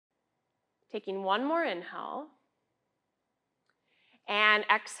Taking one more inhale. And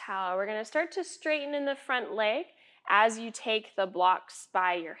exhale. We're going to start to straighten in the front leg as you take the blocks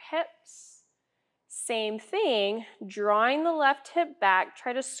by your hips. Same thing, drawing the left hip back,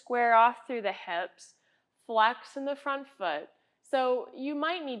 try to square off through the hips, flex in the front foot. So you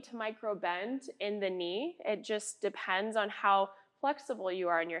might need to micro bend in the knee. It just depends on how flexible you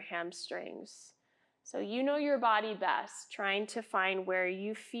are in your hamstrings. So you know your body best, trying to find where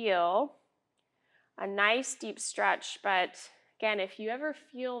you feel a nice deep stretch. But again, if you ever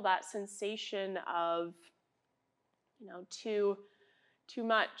feel that sensation of, too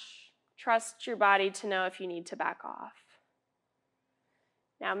much, trust your body to know if you need to back off.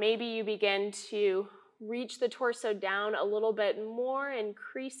 Now maybe you begin to reach the torso down a little bit more,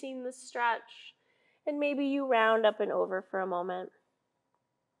 increasing the stretch, and maybe you round up and over for a moment.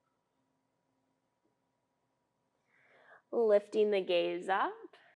 Lifting the gaze up.